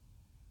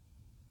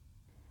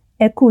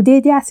Ẹ kú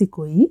dédé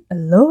àsìkò yìí.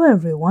 Hello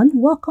everyone,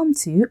 welcome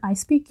to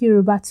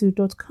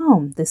ispeakyoruba2.com.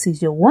 This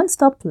is your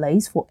one-stop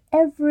place for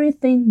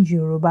everything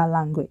Yoruba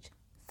language.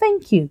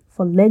 Thank you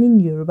for learning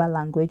Yoruba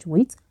language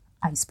with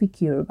I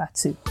Speak Yoruba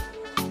 2.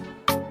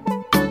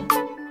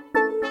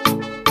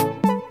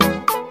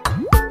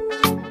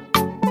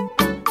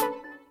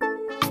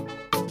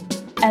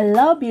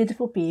 Hello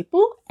beautiful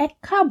people, Ẹ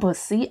káàbọ̀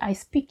sí I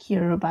Speak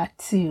Yoruba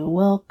 2.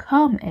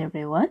 Welcome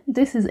everyone.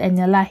 This is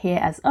Eniola here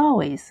as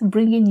always,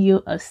 bringing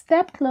you a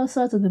step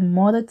closer to the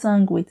mother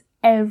tongue with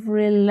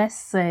every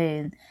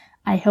lesson.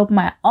 I hope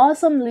my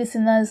awesome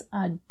listeners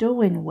are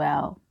doing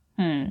well.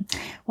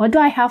 What do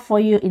I have for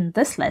you in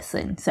this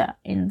lesson? So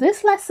in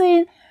this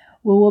lesson,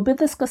 we will be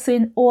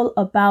discussing all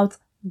about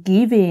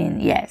giving.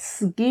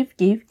 Yes, give.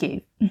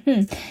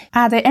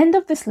 At the end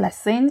of this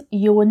lesson,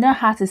 you will know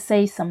how to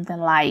say something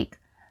like,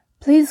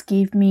 please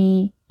give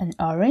me an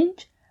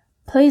orange,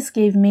 please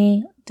give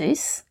me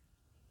this,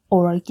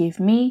 or give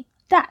me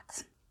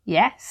that.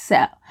 Yes,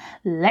 so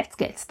let's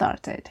get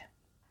started.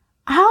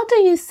 How do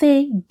you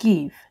say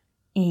give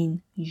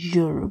in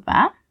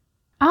Yoruba?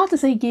 How to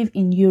say give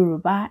in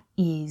Yoruba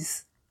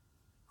is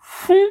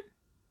fún.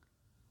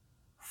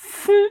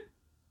 Fún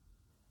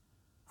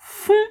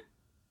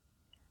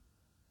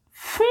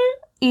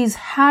is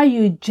how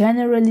you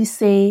generally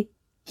say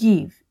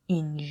give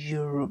in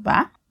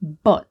Yoruba,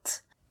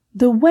 but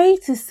the way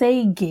to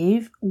say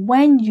give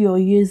when you're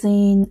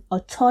using a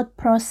third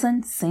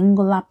person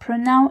singular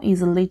pronoun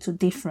is a little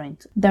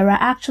different. There are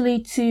actually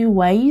two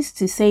ways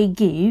to say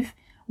give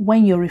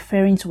when you're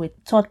referring to a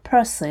third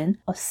person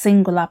or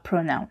singular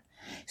pronoun.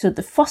 So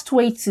the first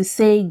way to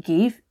say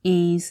give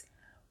is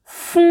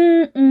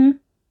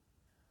fún.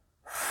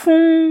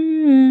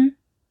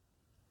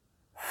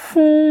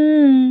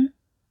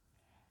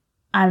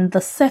 And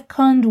the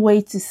second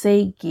way to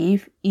say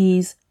give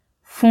is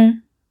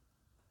fún.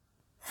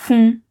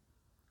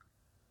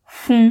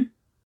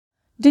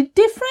 The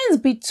difference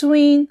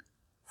between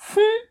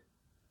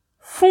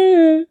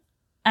fún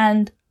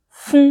and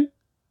fún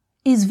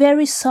is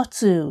very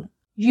subtle.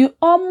 You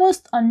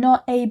almost are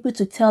not able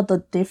to tell the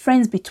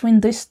difference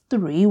between these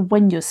three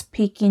when you're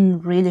speaking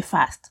really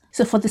fast.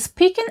 So for the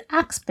speaking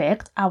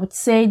aspect, I would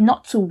say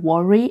not to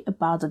worry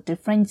about the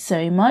difference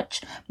so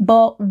much,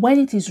 but when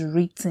it is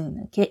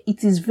written, okay,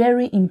 it is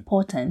very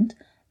important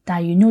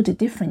that you know the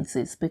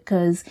differences,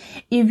 because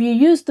if you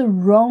use the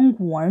wrong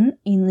one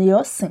in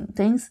your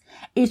sentence,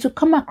 it will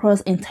come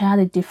across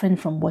entirely different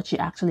from what you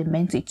actually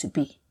meant it to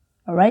be.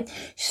 All right.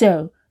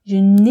 So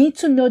you need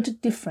to know the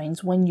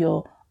difference when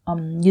you're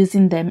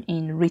using them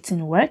in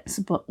written words,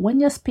 but when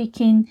you're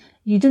speaking,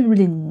 you don't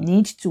really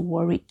need to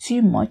worry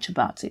too much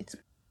about it.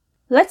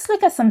 Let's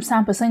look at some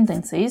sample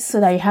sentences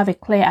so that you have a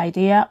clear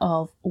idea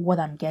of what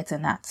I'm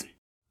getting at.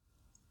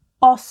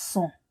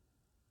 Ọsàn.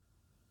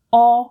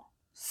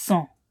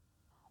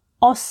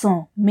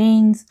 Ọsàn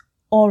means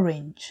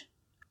orange.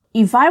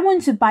 If I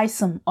want to buy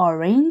some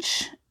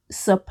orange,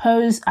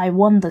 suppose I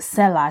want the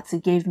seller to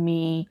give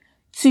me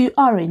 2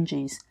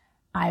 oranges,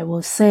 I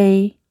will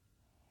say,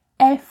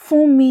 ẹ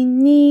fún mi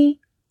ní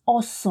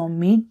ọsàn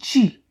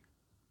méjì.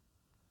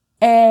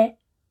 Ẹ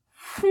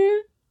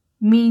fún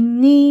mi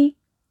ní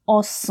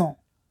ọsàn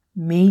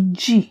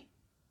méjì.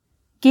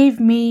 Give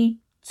me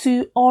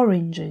 2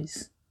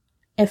 oranges.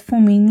 Ẹ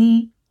fún mi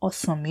ní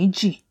ọsàn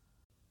méjì.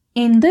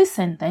 In this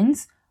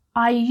sentence,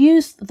 I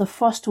used the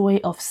first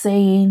way of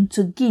saying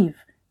to give,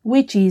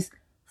 which is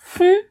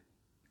fún.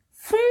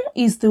 Fún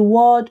is the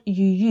word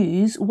you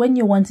use when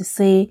you want to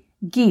say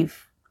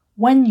give,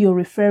 when you're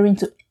referring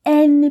to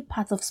any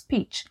part of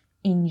speech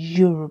in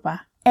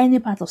Yoruba, any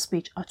part of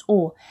speech at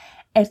all,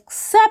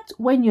 except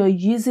when you're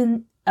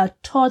using a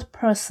third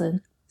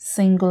person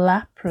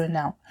singular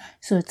pronoun.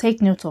 So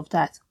take note of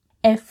that.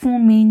 Ẹ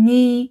fún mi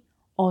ní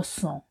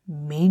ọsàn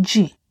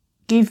méjì.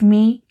 Give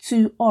me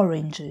 2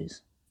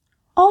 oranges.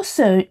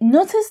 Also,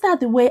 notice that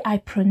the way I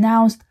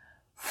pronounced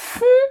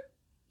fún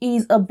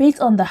is a bit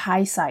on the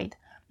high side.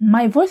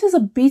 My voice is a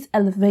bit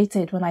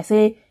elevated when I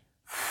say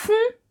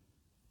fún.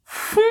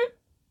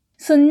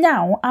 So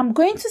now I'm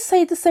going to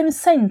say the same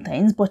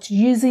sentence but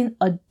using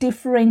a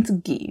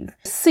different give.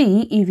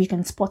 See if you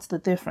can spot the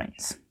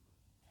difference.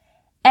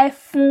 Ẹ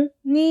fún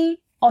ní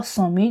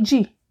ọsàn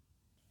méjì.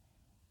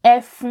 Ẹ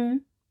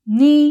fún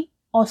ní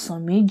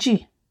ọsàn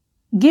méjì.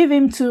 Give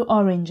him 2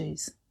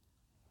 oranges.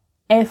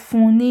 Ẹ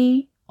fún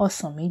ní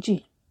ọsàn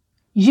méjì.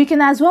 You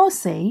can as well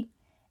say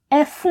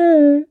ẹ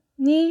fún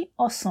ní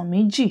ọsàn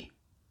méjì.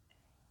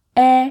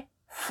 Ẹ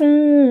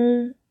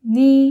fún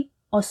ní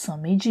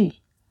ọsàn méjì.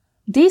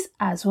 This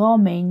as well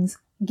means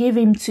give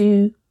him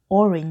 2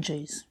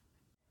 oranges.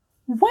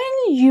 When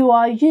you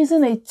are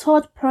using a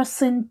third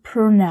person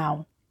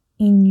pronoun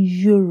in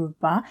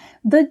Yoruba,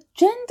 the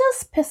gender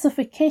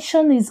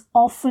specification is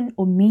often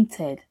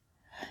omitted.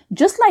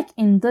 Just like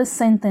in this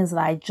sentence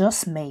that I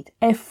just made,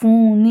 ẹ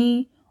fún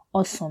ní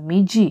ọsàn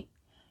méjì,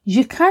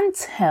 you can't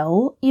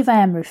tell if I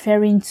am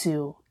referring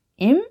to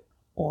him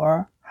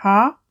or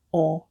her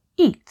or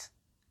it.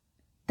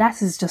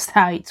 That is just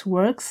how it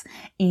works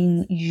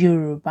in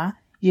Yoruba.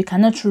 you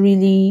cannot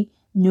really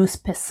know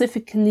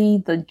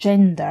specifically the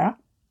gender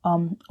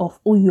of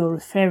who you're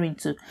referring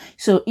to.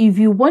 So if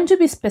you want to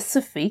be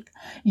specific,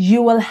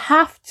 you will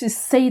have to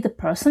say the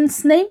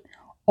person's name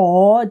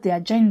or their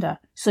gender.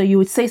 So you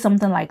would say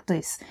something like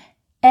this.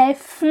 Ẹ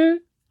fún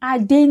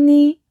Adé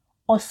ní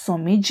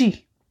ọsàn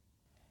méjì.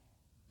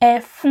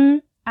 Ẹ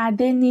fún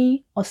Adé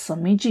ní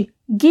ọsàn méjì.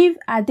 Give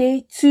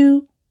Ade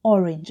 2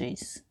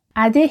 oranges.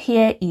 Ade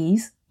here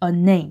is a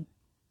name.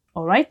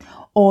 Alright?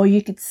 Or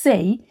you could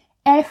say,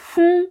 Ẹ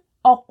fún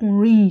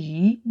ọkùnrin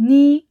yìí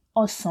ní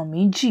ọsàn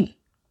méjì.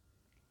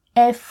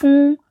 Ẹ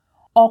fún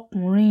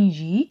ọkùnrin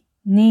yìí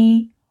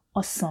ní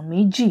ọsàn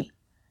méjì.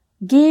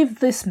 Give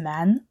this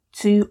man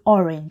 2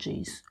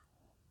 oranges.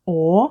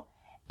 Or,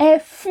 Ẹ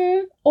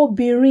fún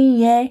obìnrin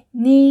yẹn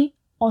ní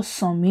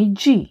ọsàn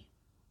méjì.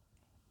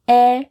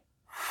 Ẹ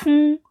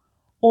fún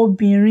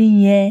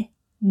obìnrin yẹn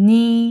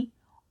ní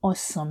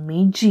ọsàn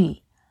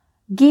méjì.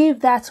 Give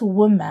that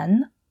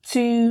woman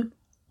 2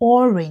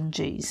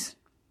 oranges.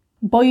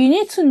 But you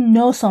need to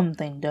know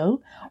something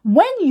though.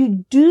 When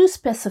you do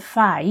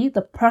specify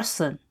the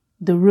person,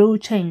 the rule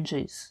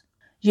changes.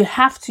 You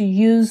have to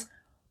use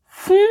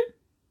fún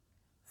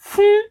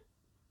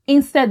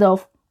instead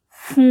of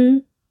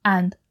fún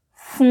and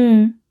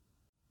fún.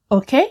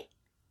 Okay?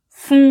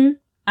 Fún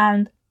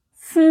and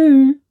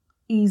fún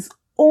is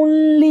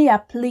only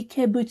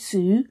applicable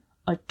to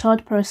a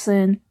third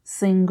person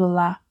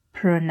singular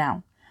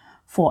pronoun.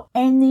 For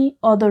any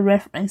other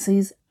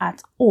references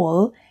at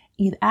all,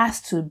 it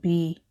has to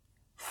be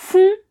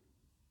fún.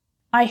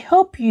 I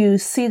hope you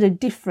see the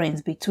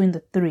difference between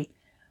the three.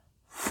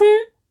 Fún,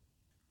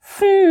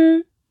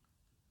 fún,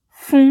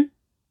 fún.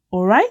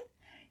 Alright?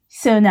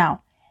 So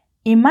now,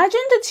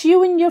 imagine that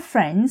you and your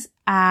friends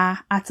are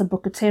at a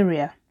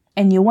bukateria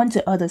and you want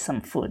to order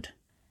some food.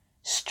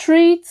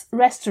 Street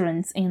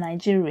restaurants in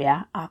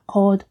Nigeria are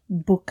called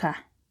buka.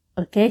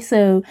 Okay,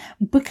 so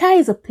buka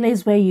is a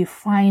place where you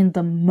find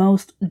the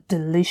most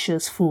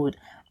delicious food,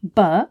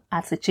 but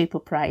at a cheaper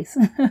price.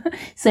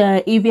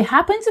 So if you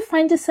happen to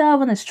find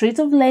yourself on the streets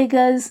of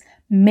Lagos,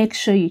 make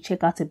sure you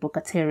check out a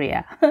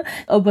bukateria.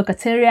 A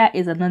bukateria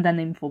is another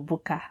name for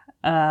buka.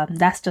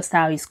 That's just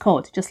how it's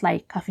called. Just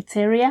like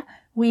cafeteria,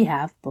 we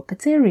have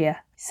bukateria.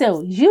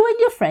 So you and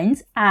your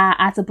friends are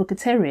at a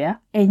bukateria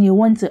and you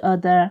want to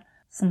order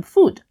some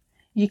food.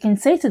 You can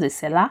say to the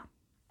seller,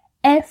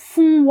 Ẹ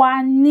fún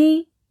wa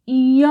ní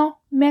iyán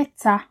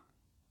mẹ́ta.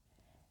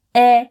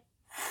 Ẹ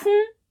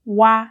fún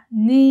wa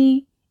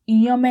ní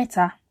iyán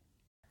mẹ́ta.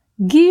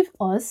 Give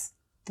us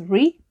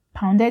 3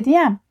 pounded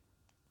yam.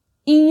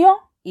 Iyán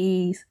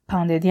is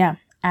pounded yam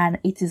and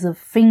it is a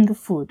finger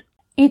food.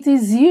 It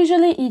is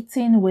usually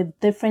eaten with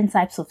different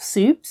types of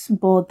soups,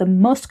 but the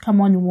most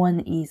common one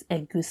is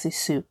egusi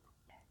soup.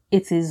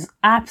 It is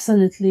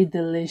absolutely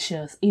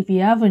delicious. If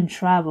you haven't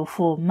tried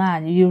before,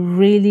 man, you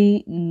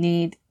really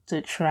need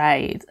to try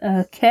it,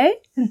 okay?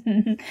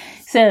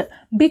 So,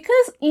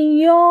 because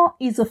iyán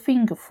is a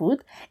finger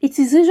food, it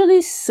is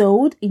usually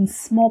sold in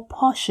small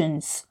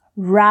portions,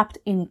 wrapped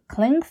in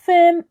cling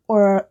film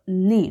or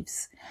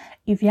leaves.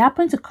 If you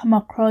happen to come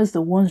across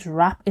the ones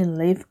wrapped in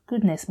leaf,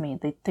 goodness me,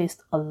 they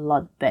taste a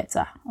lot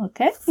better,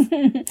 okay?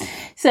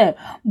 So,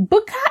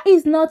 buka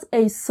is not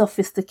a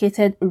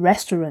sophisticated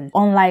restaurant.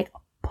 Unlike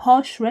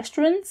posh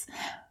restaurants,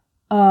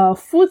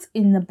 foods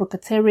in the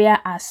bukateria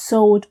are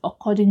sold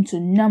according to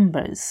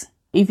numbers.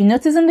 If you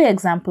notice in the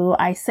example,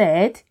 I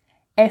said,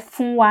 Ẹ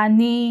fún wa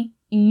ní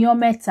iyán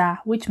mẹ́ta,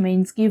 which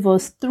means give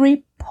us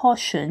 3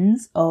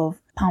 portions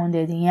of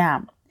pounded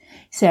yam.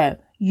 So,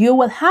 you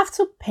will have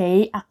to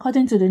pay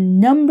according to the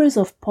numbers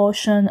of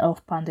portion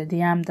of pounded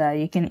yam that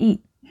you can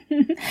eat.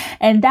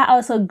 And that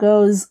also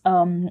goes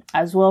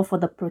as well for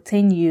the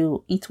protein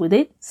you eat with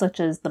it, such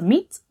as the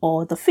meat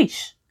or the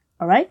fish.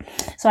 Alright?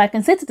 So I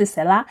can say to the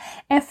seller,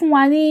 Ẹ fún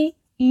wa ní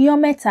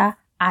iyán mẹ́ta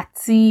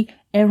àti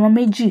ẹran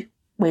méjì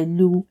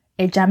pẹ̀lú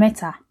ẹja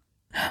mẹ́ta.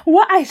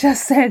 What I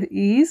just said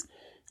is,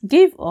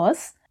 give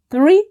us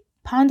 3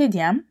 pounded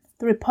yam,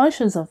 3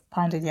 portions of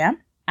pounded yam,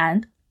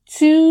 and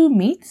 2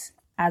 meats,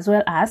 as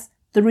well as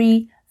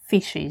 3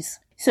 fishes.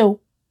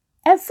 So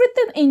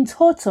everything in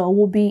total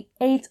will be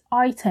 8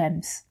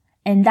 items,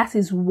 and that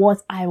is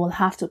what I will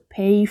have to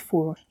pay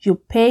for. You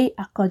pay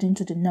according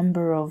to the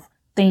number of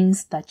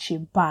things that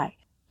you buy.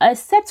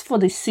 Except for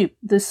the soup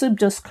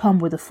just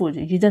comes with the food.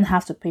 You don't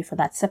have to pay for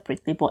that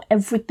separately, but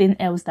everything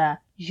else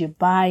that you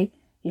buy,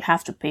 you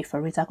have to pay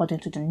for it according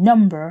to the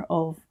number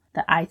of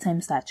the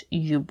items that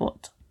you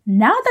bought.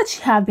 Now that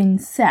you have been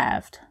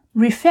served,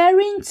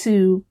 referring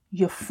to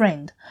your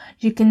friend,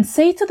 you can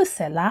say to the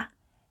seller,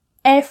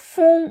 Ẹ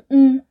fún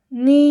un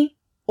ní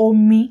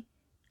omi,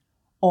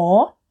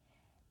 or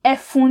Ẹ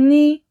fún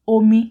ní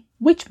omi,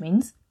 which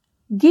means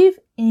give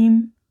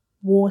him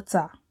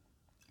water.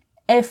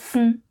 Ẹ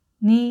fún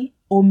ní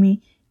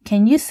omi.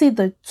 Can you see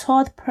the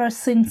third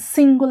person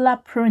singular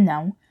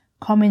pronoun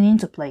coming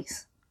into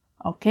place?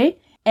 Okay?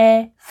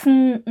 Ẹ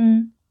fún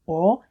un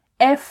or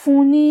Ẹ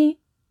fún ní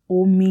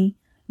omi.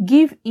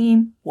 Give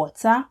him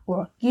water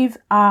or give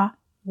her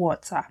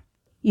water.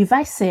 If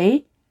I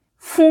say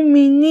Fún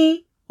mi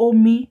ní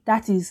omi,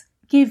 that is,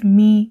 give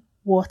me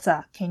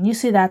water. Can you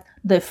see that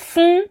the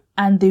fún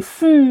and the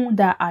fún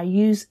that I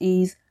use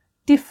is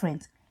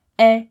different?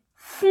 Ẹ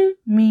fún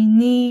mi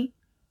ní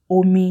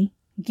omi,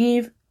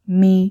 give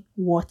me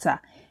water.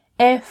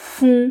 Ẹ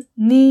fún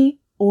ní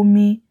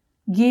omi,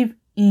 give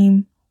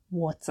him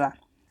water.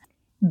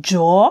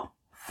 Jọ̀ọ́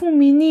fún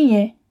mi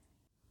níyẹn.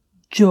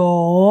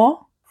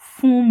 Jọ̀ọ́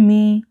fún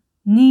mi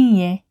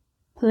níyẹn.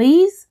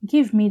 Please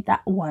give me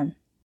that one.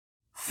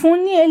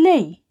 Fún ní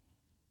eléyìí.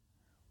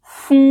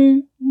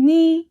 Fún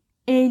ní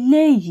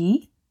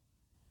eléyìí.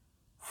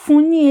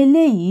 Fún ní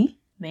eléyìí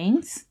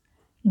means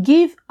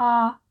give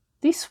her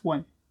this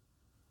one.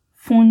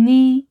 Fún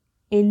ní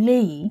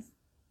eléyìí.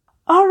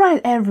 All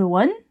right,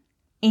 everyone.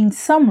 In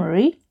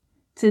summary,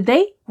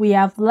 today we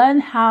have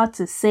learned how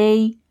to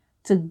say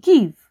to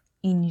give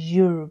in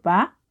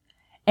Yoruba.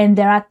 And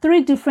there are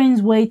 3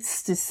 different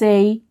ways to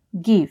say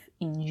give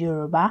in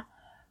Yoruba.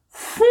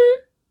 Fún,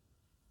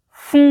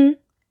 fún,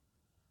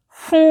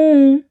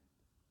 fún.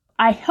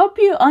 I hope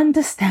you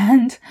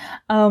understand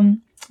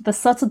the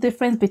subtle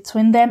difference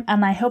between them,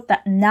 and I hope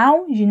that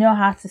now you know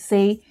how to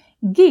say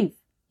give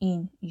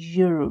in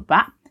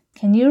Yoruba.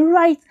 Can you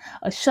write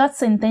a short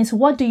sentence?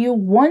 What do you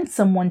want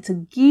someone to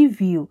give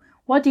you?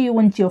 What do you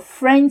want your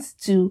friends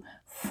to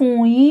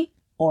fún yín?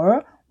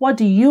 Or what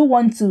do you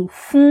want to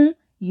fún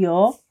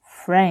your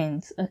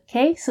friends?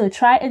 Okay, so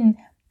try and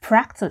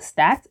practice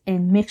that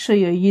and make sure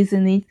you're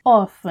using it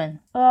often.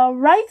 All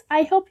right,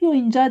 I hope you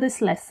enjoyed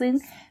this lesson.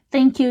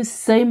 Thank you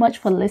so much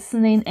for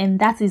listening, and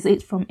that is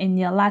it from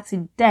Eniola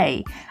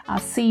today. I'll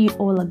see you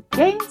all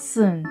again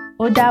soon.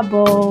 Ó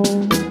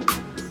dàbọ̀.